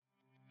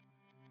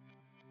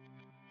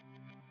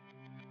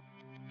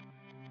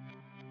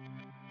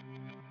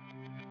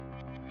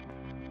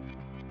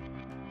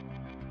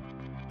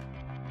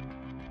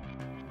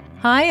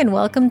Hi, and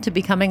welcome to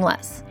Becoming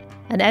Less,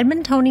 an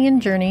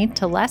Edmontonian journey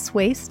to less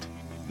waste,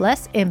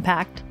 less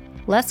impact,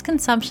 less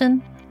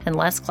consumption, and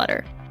less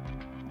clutter.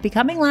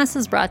 Becoming Less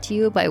is brought to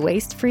you by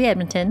Waste Free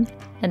Edmonton,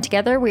 and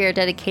together we are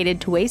dedicated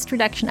to waste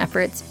reduction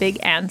efforts, big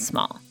and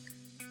small.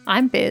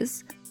 I'm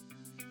Biz,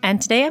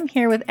 and today I'm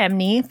here with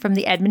Emily from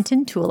the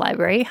Edmonton Tool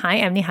Library. Hi,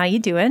 Emily, how you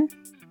doing?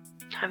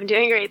 I'm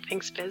doing great,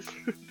 thanks, Biz.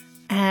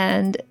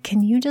 And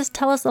can you just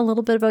tell us a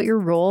little bit about your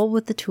role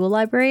with the Tool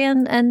Library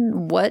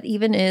and what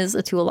even is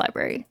a Tool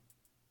Library?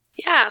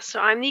 Yeah, so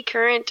I'm the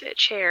current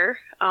chair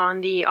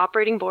on the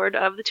operating board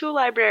of the Tool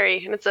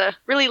Library, and it's a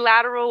really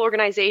lateral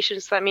organization,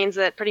 so that means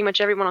that pretty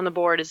much everyone on the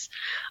board is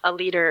a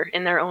leader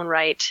in their own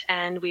right,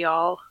 and we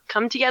all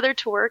come together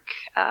to work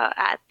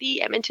at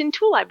the Edmonton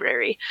Tool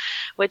Library,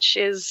 which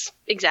is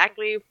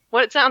exactly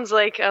what it sounds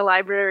like, a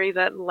library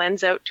that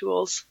lends out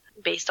tools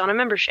based on a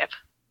membership.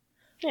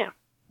 Yeah.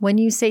 When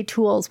you say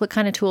tools, what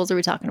kind of tools are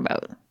we talking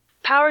about?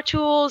 Power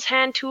tools,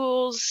 hand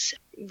tools,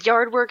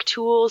 yard work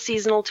tools,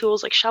 seasonal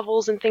tools like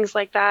shovels and things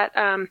like that.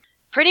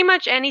 Pretty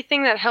much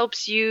anything that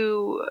helps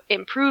you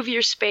improve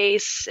your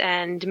space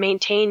and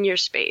maintain your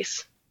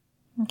space.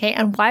 Okay,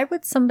 and why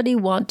would somebody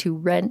want to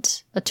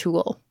rent a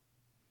tool?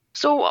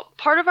 So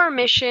part of our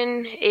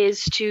mission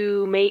is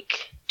to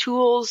make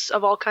tools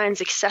of all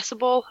kinds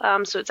accessible.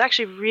 So it's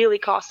actually really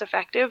cost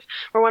effective.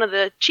 We're one of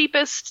the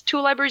cheapest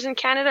tool libraries in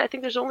Canada. I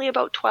think there's only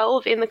about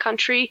 12 in the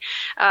country.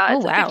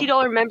 It's wow. a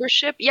 $50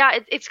 membership. Yeah,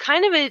 it's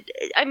kind of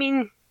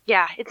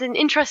it's an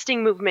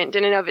interesting movement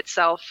in and of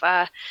itself.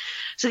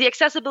 So the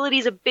accessibility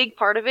is a big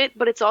part of it,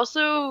 but it's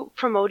also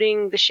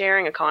promoting the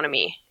sharing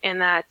economy,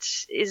 and that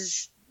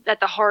is at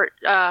the heart,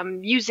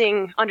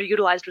 using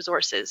underutilized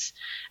resources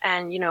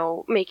and,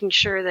 making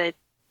sure that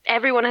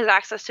everyone has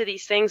access to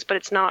these things, but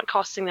it's not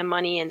costing them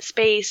money and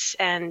space,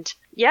 and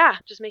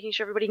just making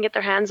sure everybody can get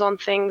their hands on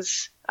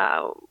things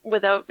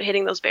without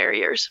hitting those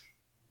barriers.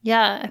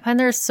 Yeah, I find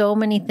there's so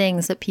many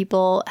things that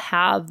people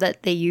have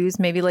that they use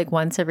maybe like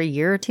once every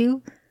year or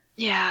two.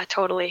 Yeah,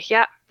 totally.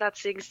 Yeah,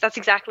 that's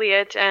exactly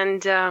it.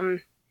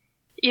 And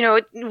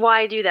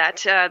why do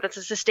that? That's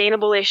a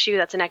sustainable issue.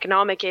 That's an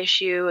economic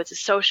issue. It's a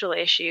social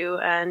issue,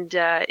 and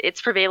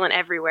it's prevalent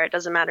everywhere. It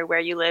doesn't matter where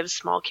you live,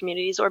 small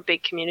communities or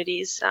big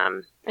communities.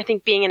 I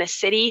think being in a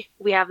city,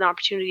 we have the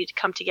opportunity to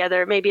come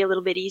together maybe a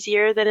little bit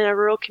easier than in a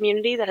rural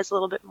community that has a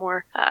little bit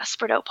more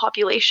spread out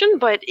population.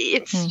 But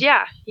it's,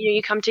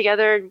 you come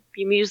together,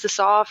 you use the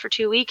saw for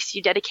 2 weeks,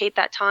 you dedicate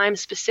that time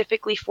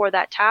specifically for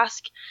that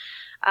task,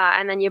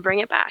 and then you bring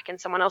it back and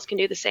someone else can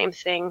do the same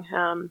thing.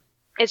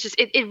 It's just,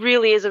 it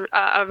really is a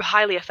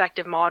highly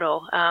effective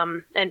model.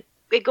 And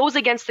it goes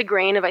against the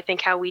grain of, I think,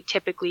 how we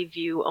typically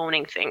view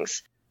owning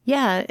things.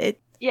 Yeah,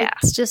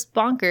 it's just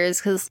bonkers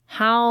because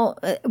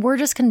we're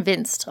just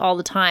convinced all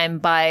the time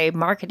by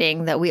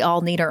marketing that we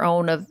all need our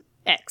own of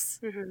X,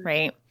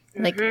 right?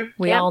 Like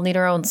we all need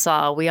our own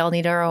saw. We all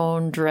need our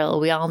own drill.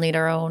 We all need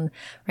our own,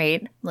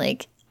 right?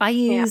 Like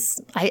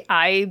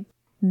I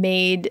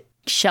made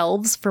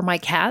shelves for my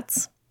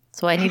cats.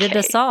 So I needed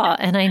a saw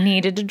and I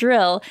needed a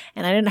drill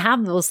and I didn't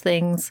have those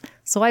things.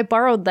 So I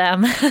borrowed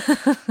them.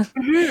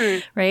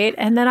 Right.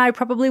 And then I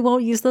probably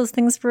won't use those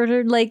things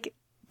for like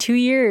 2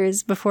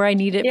 years before I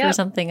need it for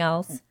something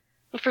else.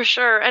 For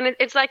sure. And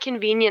it's that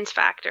convenience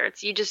factor.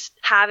 It's you just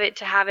have it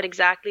to have it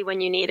exactly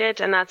when you need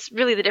it. And that's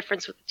really the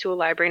difference with the tool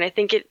library. And I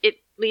think it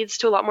leads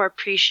to a lot more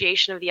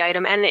appreciation of the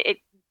item, and it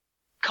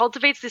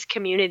cultivates this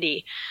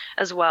community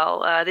as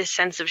well, this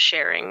sense of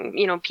sharing.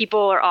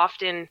 People are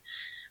often,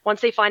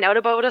 once they find out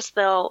about us,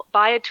 they'll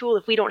buy a tool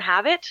if we don't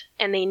have it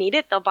and they need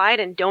it. They'll buy it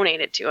and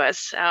donate it to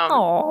us,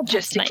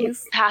 just to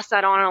pass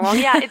that on and along.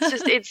 Yeah, it's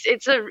just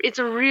it's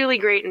a really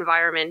great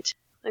environment,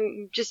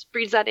 and just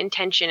breeds that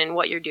intention in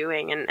what you're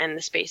doing and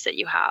the space that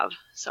you have.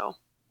 So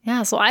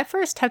I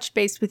first touched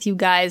base with you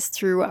guys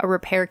through a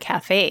repair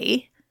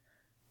cafe,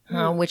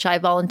 which I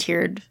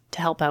volunteered to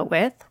help out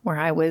with, where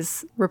I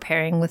was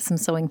repairing with some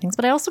sewing things,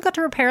 but I also got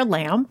to repair a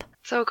lamp.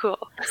 So cool.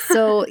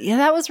 So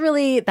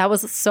that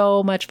was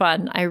so much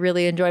fun. I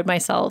really enjoyed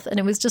myself. And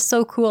it was just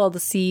so cool to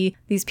see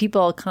these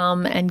people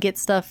come and get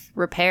stuff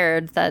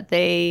repaired that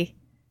they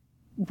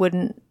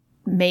wouldn't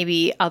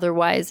maybe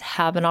otherwise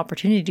have an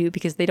opportunity to do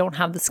because they don't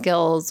have the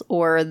skills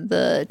or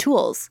the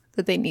tools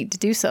that they need to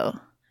do so.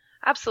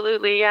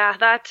 Absolutely. Yeah.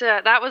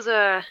 That was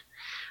a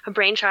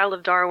brainchild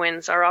of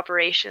Darwin's, our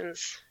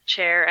operations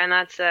chair, and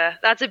that's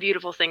a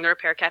beautiful thing. The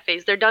repair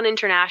cafes, they're done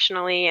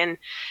internationally, and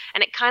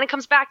it kind of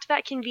comes back to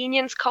that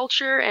convenience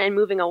culture and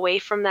moving away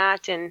from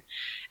that and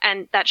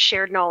that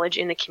shared knowledge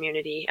in the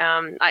community.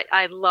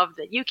 I love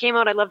that you came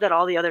out. I love that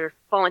all the other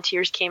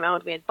volunteers came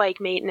out. We had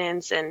bike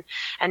maintenance and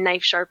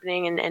knife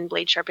sharpening and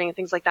blade sharpening and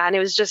things like that, and it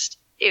was just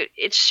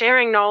it's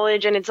sharing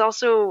knowledge, and it's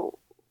also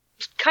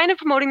kind of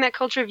promoting that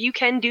culture of you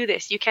can do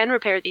this, you can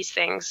repair these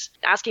things,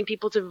 asking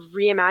people to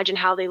reimagine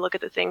how they look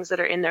at the things that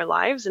are in their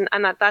lives. And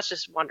that's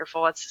just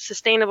wonderful. It's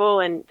sustainable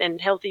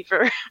and healthy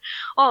for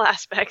all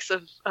aspects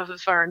of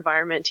our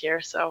environment here.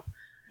 So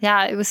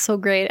yeah, it was so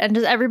great. And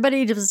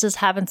everybody was just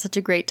having such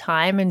a great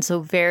time and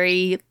so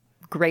very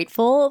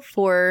grateful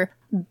for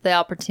the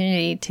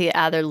opportunity to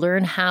either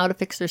learn how to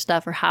fix their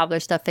stuff or have their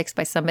stuff fixed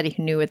by somebody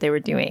who knew what they were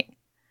doing.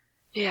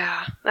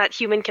 Yeah, that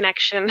human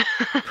connection.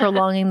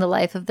 Prolonging the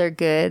life of their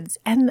goods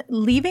and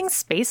leaving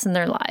space in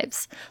their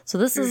lives. So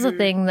this is a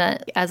thing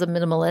that, as a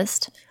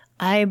minimalist,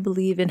 I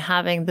believe in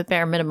having the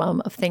bare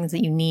minimum of things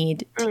that you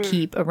need to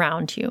keep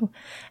around you.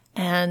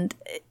 And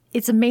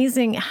it's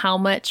amazing how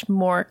much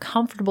more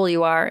comfortable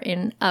you are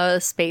in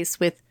a space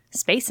with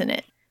space in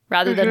it,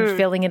 rather than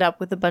filling it up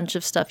with a bunch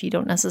of stuff you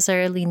don't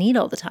necessarily need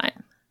all the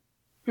time.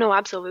 No,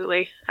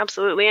 absolutely.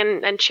 Absolutely.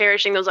 And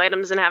cherishing those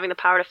items and having the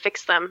power to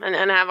fix them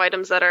and have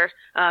items that are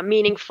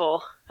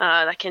meaningful,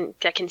 that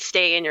can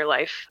stay in your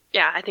life.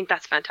 Yeah, I think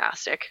that's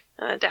fantastic.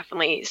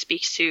 Definitely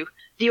speaks to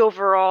the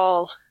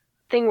overall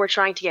thing we're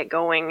trying to get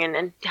going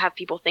and have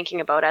people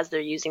thinking about as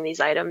they're using these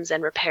items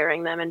and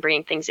repairing them and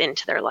bringing things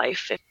into their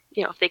life.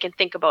 If they can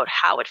think about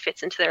how it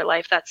fits into their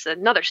life, that's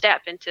another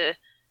step into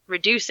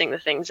reducing the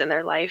things in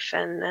their life.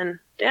 And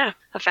yeah,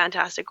 a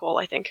fantastic goal,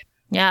 I think.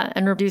 Yeah,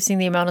 and reducing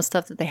the amount of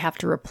stuff that they have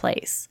to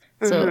replace.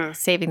 So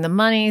saving them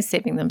money,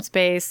 saving them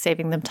space,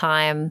 saving them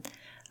time.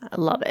 I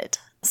love it.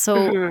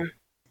 So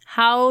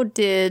how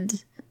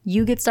did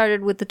you get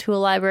started with the Tool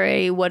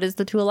Library? What is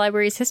the Tool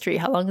Library's history?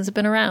 How long has it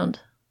been around?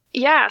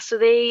 Yeah, so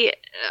a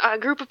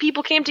group of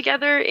people came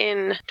together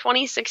in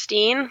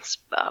 2016,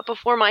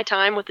 before my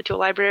time with the Tool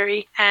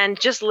Library, and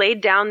just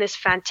laid down this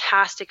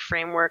fantastic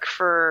framework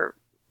for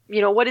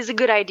what is a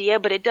good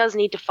idea, but it does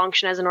need to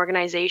function as an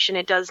organization.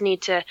 It does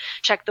need to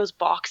check those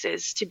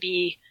boxes to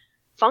be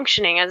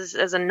functioning as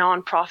a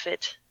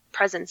nonprofit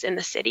presence in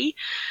the city.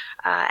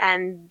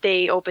 And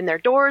they opened their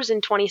doors in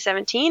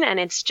 2017,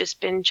 and it's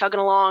just been chugging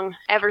along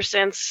ever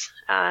since.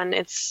 And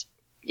it's,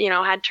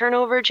 had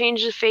turnover,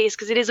 change of face,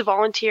 because it is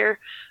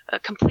a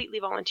completely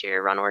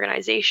volunteer run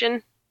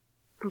organization.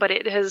 But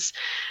it has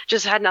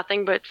just had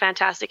nothing but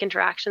fantastic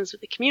interactions with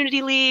the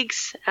community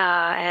leagues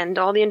and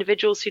all the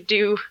individuals who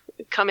do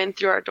come in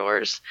through our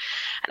doors.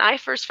 And I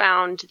first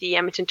found the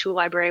Edmonton Tool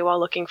Library while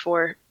looking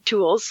for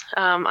tools.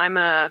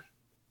 I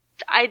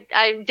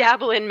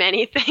dabble in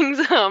many things,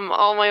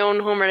 all my own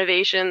home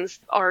renovations,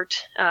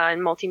 art,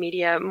 and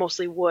multimedia,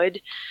 mostly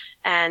wood,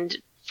 and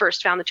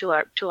first found the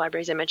tool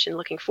library, as I mentioned,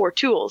 looking for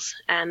tools,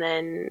 and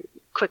then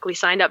quickly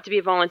signed up to be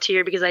a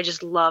volunteer because I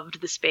just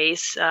loved the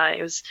space.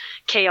 It was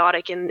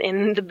chaotic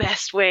in the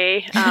best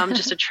way,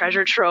 just a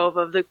treasure trove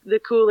of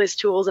the coolest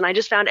tools. And I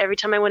just found every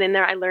time I went in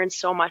there, I learned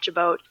so much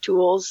about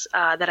tools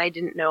that I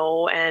didn't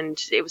know.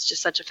 And it was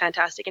just such a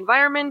fantastic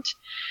environment.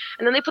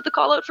 And then they put the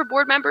call out for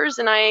board members,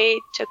 and I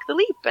took the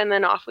leap, and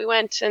then off we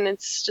went. And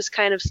it's just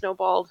kind of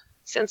snowballed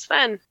since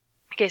then.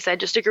 Like I said,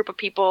 just a group of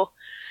people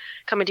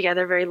coming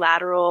together, very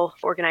lateral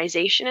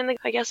organization in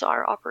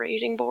our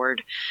operating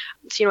board.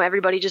 So,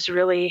 everybody just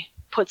really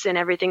puts in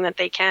everything that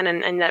they can,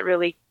 and that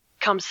really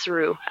comes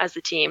through as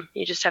the team.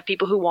 You just have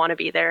people who want to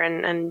be there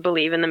and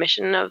believe in the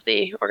mission of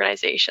the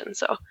organization.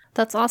 So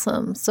that's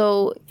awesome.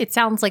 So it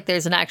sounds like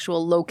there's an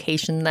actual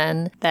location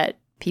then that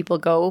people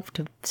go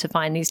to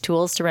find these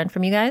tools to rent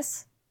from you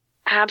guys?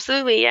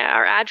 Absolutely, yeah.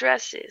 Our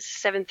address is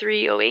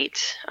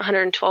 7308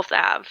 112th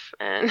Ave.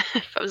 And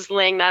if I was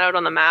laying that out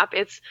on the map,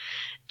 it's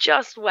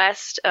just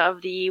west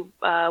of the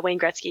Wayne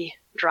Gretzky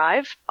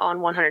Drive on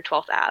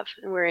 112th Ave.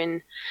 And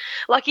we're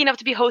lucky enough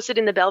to be hosted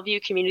in the Bellevue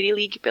Community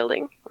League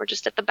building. We're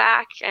just at the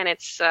back, and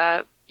it's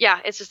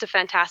just a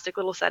fantastic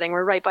little setting.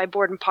 We're right by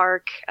Borden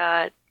Park,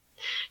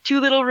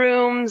 2 little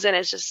rooms, and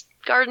it's just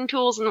garden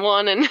tools in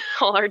one, and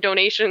all our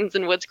donations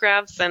and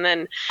woodscrafts, and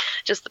then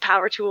just the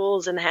power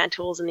tools and the hand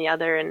tools in the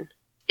other. And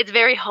it's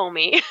very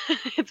homey.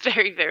 It's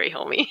very, very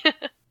homey.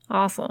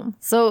 Awesome.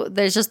 So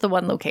there's just the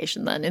one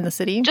location then in the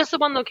city? Just the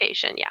one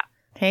location, yeah.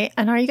 Okay.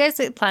 And are you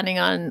guys planning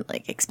on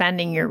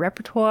expanding your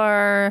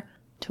repertoire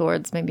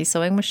towards maybe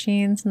sewing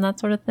machines and that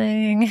sort of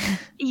thing?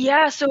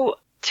 Yeah. So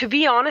to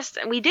be honest,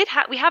 we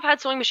have had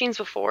sewing machines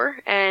before,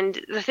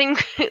 and the thing,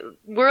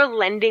 we're a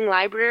lending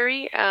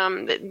library,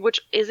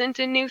 which isn't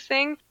a new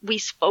thing. We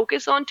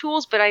focus on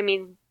tools, but I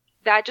mean,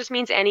 that just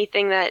means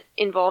anything that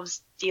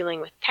involves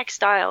dealing with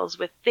textiles,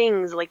 with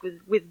things like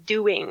with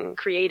doing,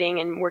 creating,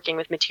 and working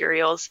with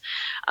materials,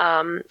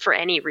 for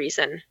any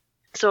reason.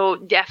 So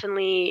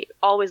definitely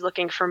always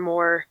looking for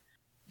more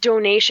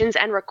donations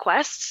and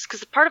requests,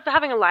 because part of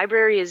having a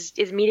library is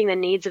meeting the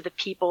needs of the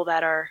people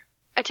that are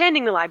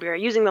attending the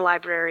library, using the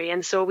library.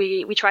 And so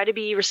we try to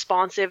be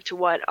responsive to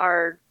what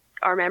our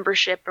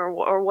membership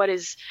or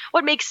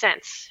what makes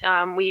sense.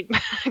 We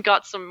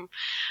got some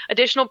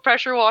additional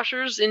pressure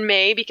washers in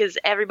May because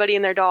everybody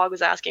and their dog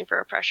was asking for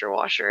a pressure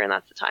washer, and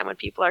that's the time when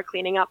people are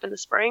cleaning up in the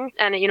spring.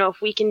 And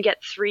if we can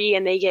get 3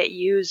 and they get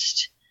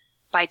used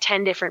by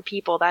 10 different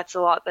people, that's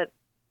a lot.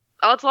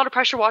 It's a lot of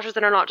pressure washers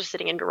that are not just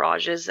sitting in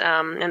garages.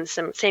 And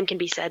same can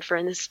be said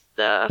for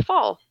the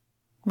fall.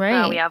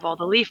 Right. We have all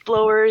the leaf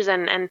blowers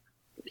and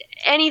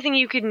anything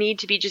you could need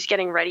to be just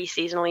getting ready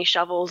seasonally,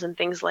 shovels and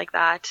things like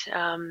that.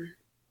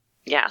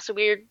 So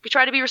we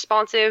try to be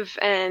responsive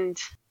and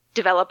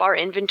develop our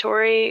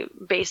inventory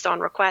based on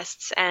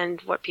requests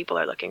and what people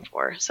are looking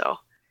for. So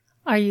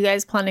Are you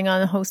guys planning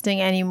on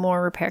hosting any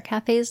more repair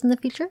cafes in the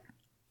future?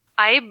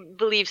 I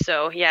believe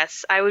so,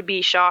 yes. I would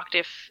be shocked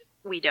if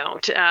we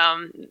don't.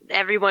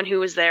 Everyone who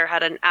was there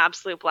had an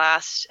absolute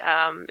blast.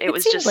 It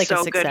was just like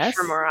so good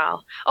for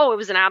morale. Oh, it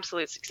was an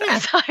absolute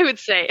success, yeah. I would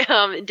say.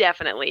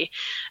 Definitely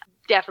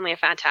a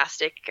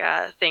fantastic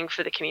thing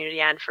for the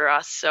community and for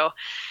us. So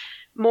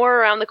more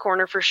around the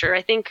corner for sure.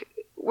 I think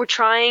we're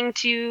trying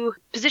to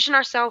position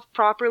ourselves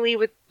properly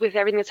with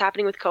everything that's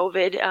happening with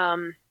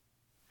COVID.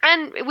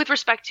 And with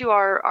respect to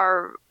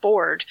our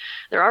board,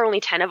 there are only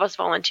 10 of us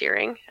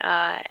volunteering,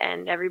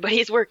 and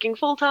everybody's working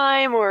full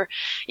time or,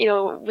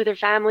 with their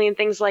family and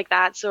things like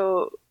that.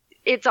 So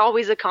it's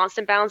always a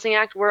constant balancing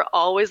act. We're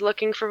always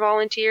looking for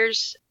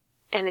volunteers.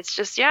 And it's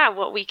just,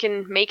 what we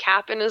can make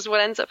happen is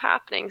what ends up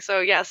happening. So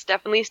yes,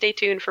 definitely stay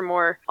tuned for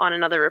more on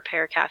Another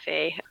Repair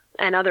Cafe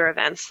and other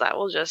events that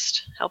will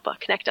just help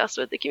connect us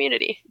with the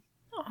community.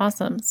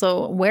 Awesome.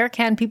 So where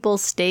can people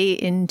stay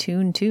in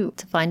tune to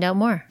find out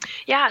more?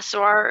 Yeah,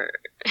 so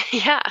we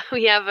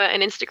have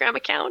an Instagram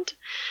account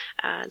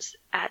it's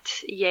at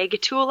Yeg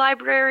Tool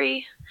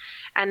Library.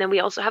 And then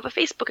we also have a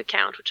Facebook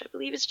account, which I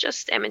believe is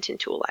just Edmonton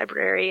Tool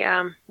Library.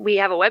 We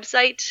have a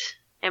website,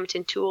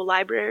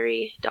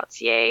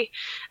 edmontontoolllibrary.ca.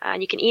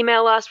 And you can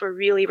email us. We're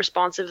really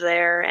responsive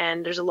there.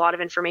 And there's a lot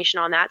of information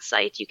on that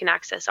site. You can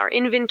access our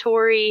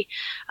inventory,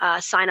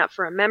 sign up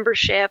for a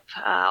membership,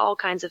 all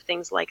kinds of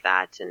things like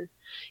that. And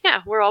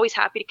we're always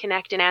happy to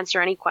connect and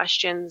answer any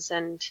questions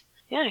and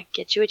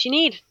get you what you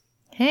need.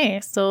 Hey,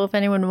 so if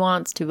anyone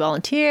wants to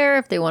volunteer,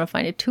 if they want to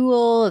find a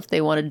tool, if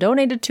they want to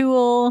donate a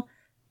tool,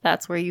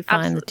 that's where you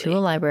find the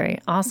tool library.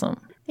 Awesome.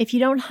 If you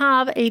don't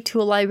have a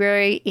tool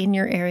library in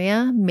your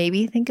area,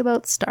 maybe think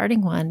about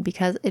starting one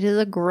because it is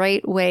a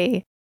great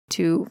way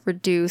to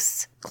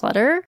reduce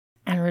clutter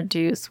and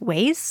reduce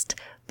waste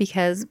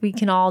because we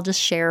can all just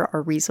share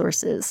our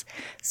resources.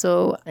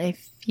 So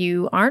if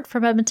you aren't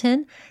from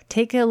Edmonton,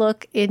 take a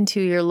look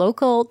into your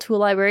local tool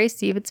library,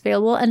 see if it's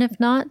available. And if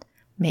not,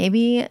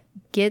 maybe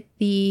get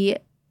the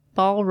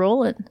ball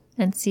rolling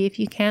and see if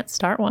you can't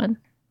start one.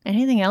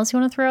 Anything else you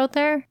want to throw out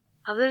there?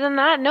 Other than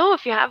that, no,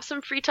 if you have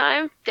some free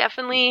time,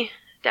 definitely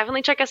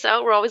check us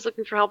out. We're always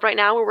looking for help right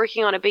now. We're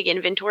working on a big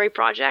inventory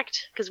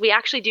project because we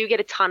actually do get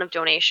a ton of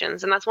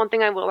donations. And that's one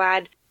thing I will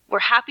add. We're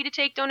happy to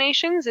take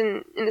donations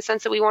in the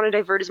sense that we want to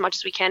divert as much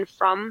as we can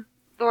from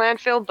the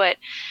landfill, but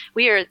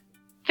we are a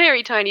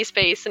very tiny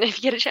space. And if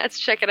you get a chance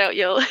to check it out,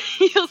 you'll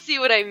see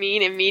what I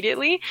mean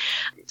immediately.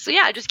 So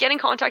just get in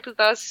contact with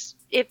us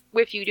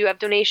if you do have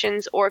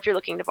donations or if you're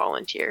looking to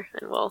volunteer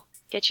and we'll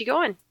get you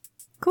going.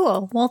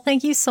 Cool. Well,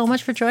 thank you so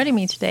much for joining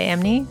me today,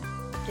 Emily.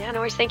 Yeah, no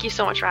worries. Thank you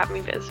so much for having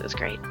me, Biz. It was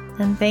great.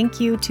 And thank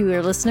you to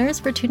your listeners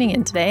for tuning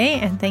in today.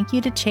 And thank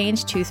you to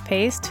Change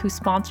Toothpaste, who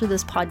sponsor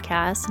this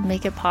podcast and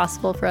make it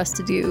possible for us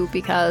to do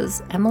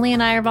because Emily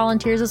and I are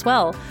volunteers as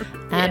well.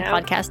 And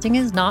podcasting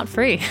is not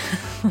free.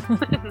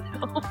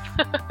 No.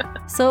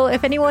 So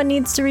if anyone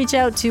needs to reach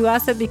out to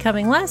us at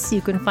Becoming Less,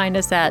 you can find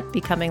us at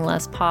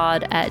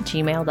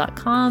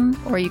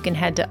becominglesspod@gmail.com, or you can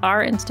head to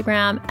our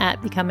Instagram at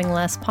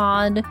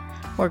becominglesspod,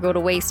 or go to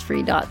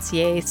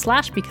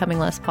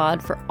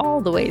wastefree.ca/becominglesspod for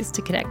all the ways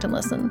to connect and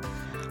listen.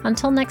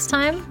 Until next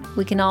time,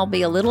 we can all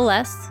be a little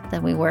less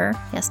than we were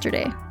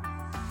yesterday.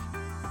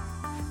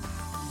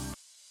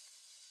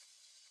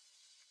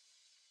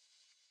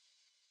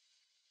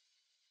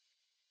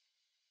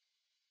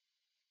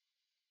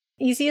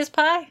 Easy as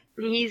pie?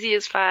 Easy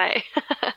as pie.